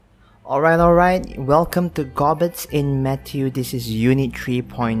Alright, welcome to Gobbets in Matthew. This is Unit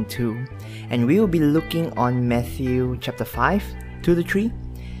 3.2 and we will be looking on Matthew chapter 5, 2 to 3,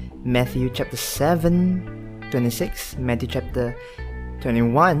 Matthew chapter 7, 26, Matthew chapter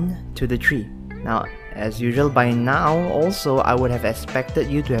 21, 2 to 3. Now, as usual, by now also I would have expected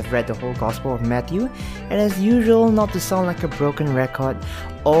you to have read the whole Gospel of Matthew, and as usual, not to sound like a broken record,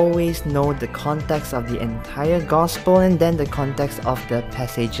 always know the context of the entire Gospel and then the context of the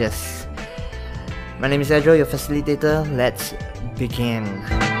passages. My name is Edro, your facilitator. Let's begin.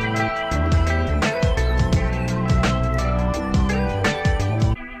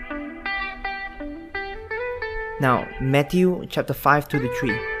 Now, Matthew chapter 5, 2 to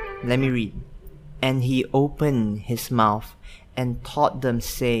 3. Let me read. And he opened his mouth and taught them,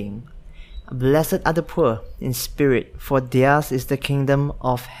 saying, Blessed are the poor in spirit, for theirs is the kingdom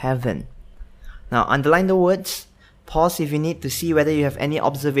of heaven. Now, underline the words. Pause if you need to see whether you have any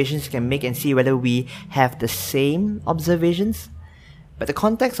observations you can make and see whether we have the same observations. But the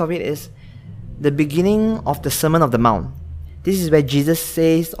context of it is the beginning of the Sermon of the Mount. This is where Jesus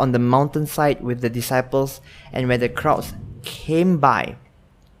says on the mountainside with the disciples and where the crowds came by.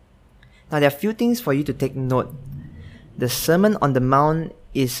 Now, there are a few things for you to take note. The Sermon on the Mount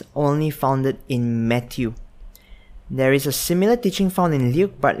is only found in Matthew. There is a similar teaching found in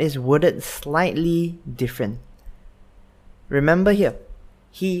Luke, but is worded slightly different. Remember here,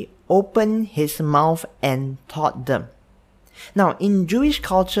 he opened his mouth and taught them. Now, in Jewish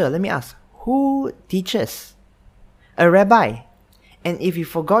culture, let me ask, who teaches? A rabbi. And if you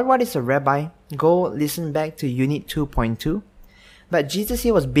forgot what is a rabbi, go listen back to Unit 2.2. But Jesus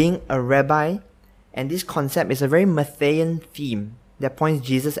here was being a rabbi, and this concept is a very Matthean theme that points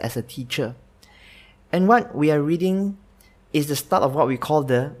Jesus as a teacher. And what we are reading is the start of what we call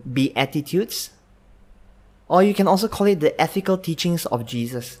the Beatitudes, or you can also call it the ethical teachings of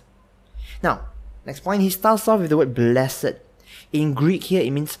Jesus. Now, next point, he starts off with the word blessed. In Greek here,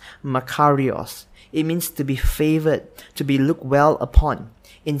 it means makarios. It means to be favored, to be looked well upon.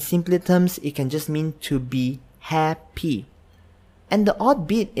 In simpler terms, it can just mean to be happy. And the odd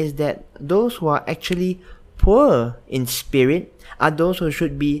bit is that those who are actually poor in spirit are those who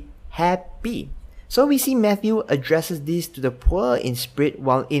should be happy. So we see Matthew addresses this to the poor in spirit,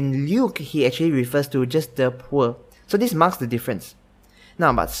 while in Luke, he actually refers to just the poor. So this marks the difference.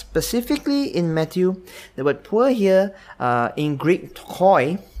 Now, but specifically in Matthew, the word poor here, in Greek,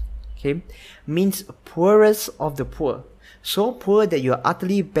 tokoi, means poorest of the poor. So poor that you are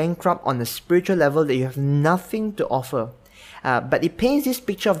utterly bankrupt on a spiritual level that you have nothing to offer. But it paints this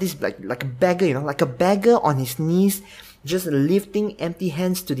picture of this like a beggar, like a beggar on his knees, just lifting empty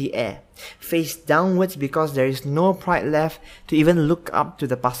hands to the air, face downwards because there is no pride left to even look up to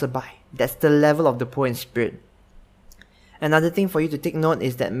the passerby. That's the level of the poor in spirit. Another thing for you to take note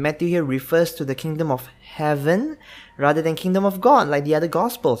is that Matthew here refers to the kingdom of heaven rather than kingdom of God like the other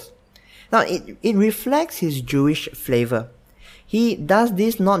Gospels. Now, it reflects his Jewish flavor. He does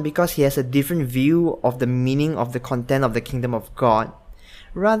this not because he has a different view of the meaning of the content of the kingdom of God,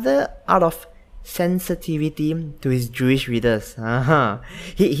 rather out of sensitivity to his Jewish readers.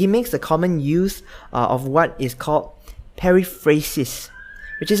 He makes a common use of what is called periphrasis,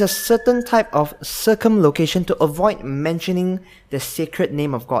 which is a certain type of circumlocution to avoid mentioning the sacred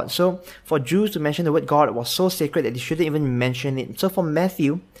name of God. So for Jews to mention the word God was so sacred that they shouldn't even mention it. So for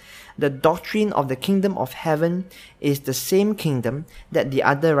Matthew, the doctrine of the kingdom of heaven is the same kingdom that the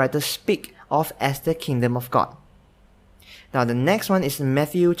other writers speak of as the kingdom of God. Now the next one is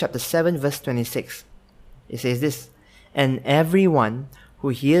Matthew chapter 7 verse 26. It says this, And everyone who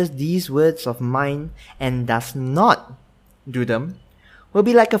hears these words of mine and does not do them will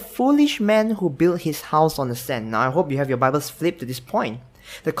be like a foolish man who built his house on the sand. Now I hope you have your Bibles flipped to this point.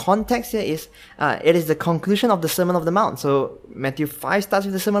 The context here is, it is the conclusion of the Sermon of the Mount. So Matthew 5 starts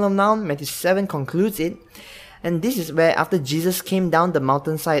with the Sermon of the Mount, Matthew 7 concludes it. And this is where after Jesus came down the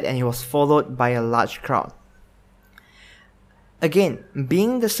mountainside and he was followed by a large crowd. Again,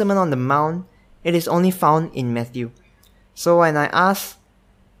 being the Sermon on the Mount, it is only found in Matthew. So when I ask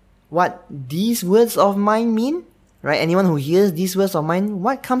what these words of mine mean, right? Anyone who hears these words of mine,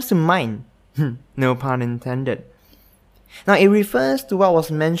 what comes to mind? No pun intended. Now, it refers to what was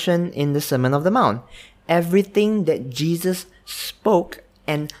mentioned in the Sermon of the Mount. Everything that Jesus spoke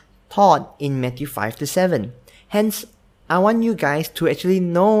and taught in Matthew 5 to 7. Hence, I want you guys to actually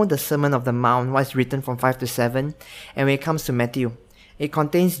know the Sermon of the Mount, what's written from 5 to 7. And when it comes to Matthew, it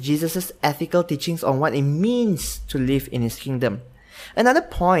contains Jesus' ethical teachings on what it means to live in his kingdom. Another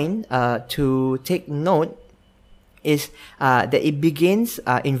point to take note is that it begins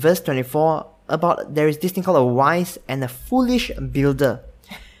in verse 24 about there is this thing called a wise and a foolish builder,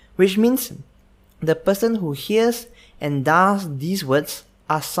 which means the person who hears and does these words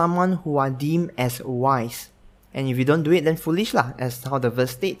are someone who are deemed as wise. And if you don't do it, then foolish lah, as how the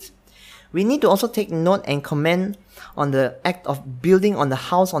verse states. We need to also take note and comment on the act of building on the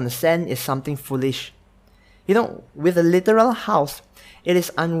house on the sand is something foolish. With a literal house, it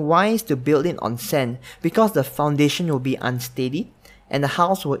is unwise to build it on sand because the foundation will be unsteady and the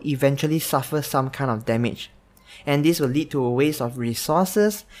house will eventually suffer some kind of damage. And this will lead to a waste of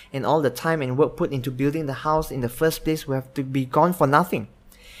resources, and all the time and work put into building the house in the first place will have to be gone for nothing.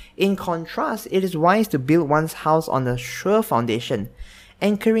 In contrast, it is wise to build one's house on a sure foundation.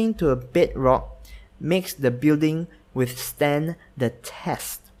 Anchoring to a bedrock makes the building withstand the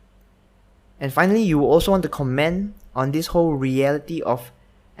test. And finally, you will also want to comment on this whole reality of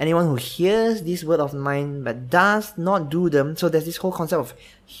anyone who hears this word of mine but does not do them. So there's this whole concept of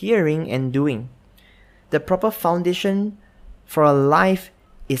hearing and doing. The proper foundation for a life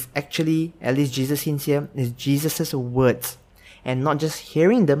is actually, at least Jesus hints here, is Jesus' words. And not just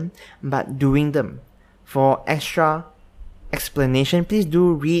hearing them, but doing them. For extra explanation, please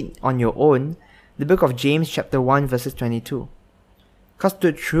do read on your own the book of James chapter 1 verses 22. Because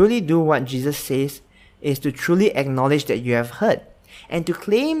to truly do what Jesus says is to truly acknowledge that you have heard. And to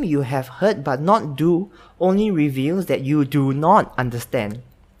claim you have heard but not do only reveals that you do not understand.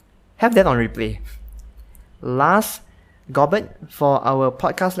 Have that on replay. Last Gobbet for our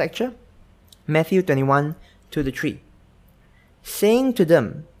podcast lecture, Matthew 21:2-3. Saying to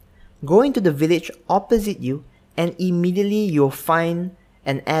them, "Go into the village opposite you, and immediately you'll find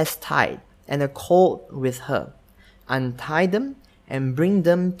an ass tied and a colt with her. Untie them and bring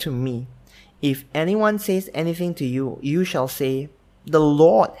them to me. If anyone says anything to you, you shall say, 'The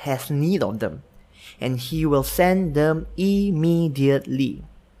Lord has need of them,' and he will send them immediately."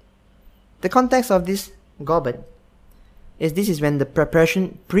 The context of this Gobbet is this is when the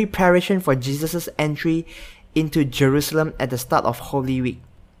preparation for Jesus' entry into Jerusalem at the start of Holy Week.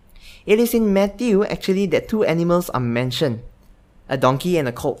 It is in Matthew actually that two animals are mentioned, a donkey and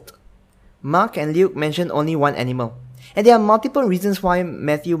a colt. Mark and Luke mention only one animal. And there are multiple reasons why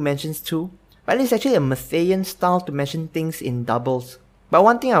Matthew mentions two, but it's actually a Matthean style to mention things in doubles. But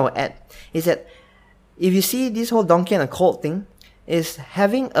one thing I will add is that if you see this whole donkey and a colt thing, is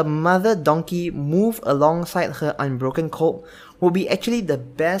having a mother donkey move alongside her unbroken colt will be actually the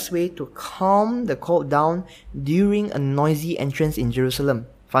best way to calm the colt down during a noisy entrance in Jerusalem.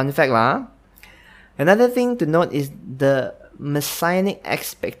 Fun fact lah. Another thing to note is the messianic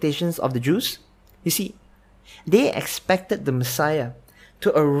expectations of the Jews. You see, they expected the Messiah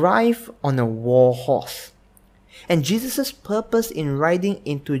to arrive on a war horse. And Jesus' purpose in riding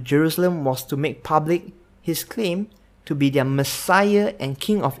into Jerusalem was to make public his claim to be their Messiah and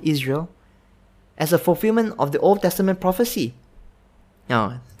King of Israel as a fulfillment of the Old Testament prophecy.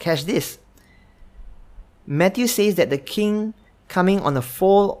 Now, catch this. Matthew says that the king coming on the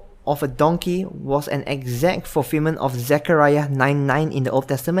foal of a donkey was an exact fulfillment of Zechariah 9:9 in the Old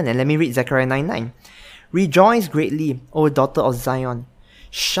Testament. And let me read Zechariah 9:9. "Rejoice greatly, O daughter of Zion.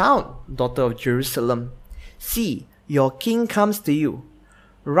 Shout, daughter of Jerusalem. See, your king comes to you,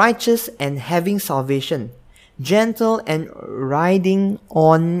 righteous and having salvation, gentle and riding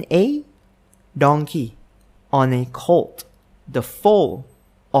on a donkey, on a colt, the foal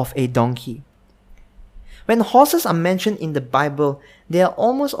of a donkey." When horses are mentioned in the Bible, they are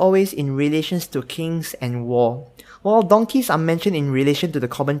almost always in relations to kings and war, while donkeys are mentioned in relation to the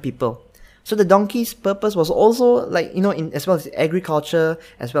common people. So the donkey's purpose was also as well as agriculture,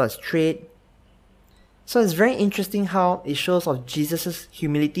 as well as trade. So it's very interesting how it shows of Jesus'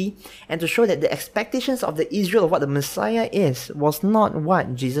 humility and to show that the expectations of the Israel of what the Messiah is was not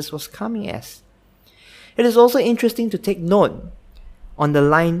what Jesus was coming as. It is also interesting to take note on the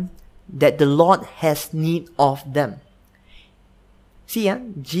line that the Lord has need of them. See,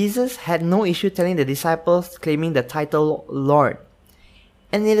 Jesus had no issue telling the disciples claiming the title Lord.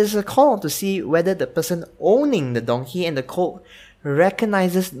 And it is a call to see whether the person owning the donkey and the colt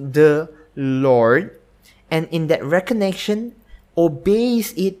recognizes the Lord, and in that recognition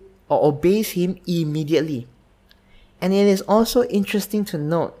obeys it or obeys him immediately. And it is also interesting to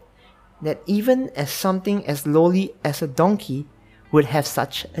note that even as something as lowly as a donkey would have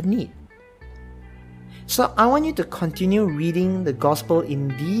such a need. So I want you to continue reading the gospel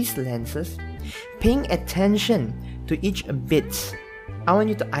in these lenses, paying attention to each bit. I want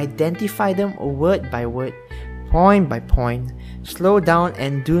you to identify them word by word, point by point. Slow down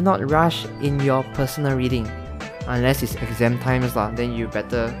and do not rush in your personal reading. Unless it's exam times lah, then you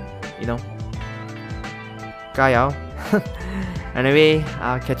better, 加油. Anyway,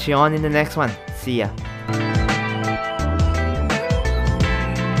 I'll catch you on in the next one. See ya.